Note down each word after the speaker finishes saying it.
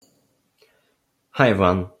Hi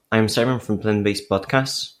everyone, I'm Simon from Plant-Based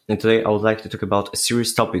Podcasts, and today I would like to talk about a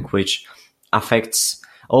serious topic which affects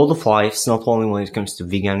all of lives, not only when it comes to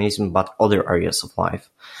veganism, but other areas of life.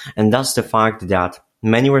 And that's the fact that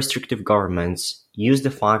many restrictive governments use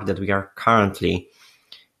the fact that we are currently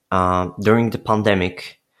during the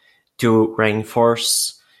pandemic to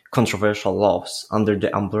reinforce controversial laws under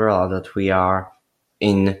the umbrella that we are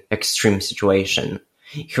in extreme situation.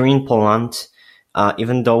 Here in Poland,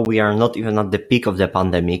 even though we are not even at the peak of the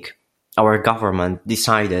pandemic, our government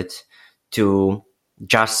decided to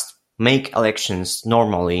just make elections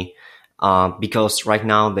normally because right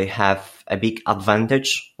now they have a big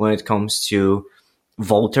advantage when it comes to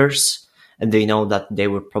voters, and they know that they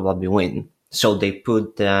will probably win. So they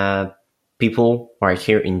put the people right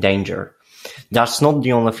here in danger. That's not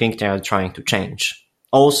the only thing they are trying to change.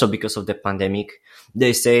 Also, because of the pandemic,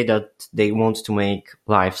 they say that they want to make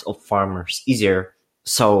lives of farmers easier.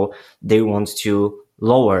 So they want to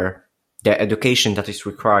lower the education that is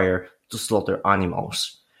required to slaughter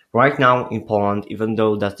animals. Right now in Poland, even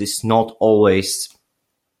though that is not always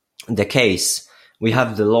the case, we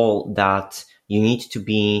have the law that you need to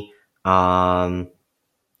be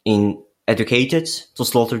educated to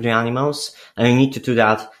slaughter the animals, and you need to do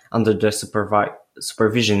that under the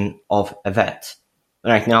supervision of a vet.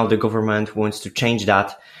 Right now, the government wants to change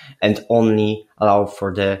that and only allow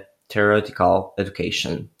for the theoretical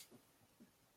education.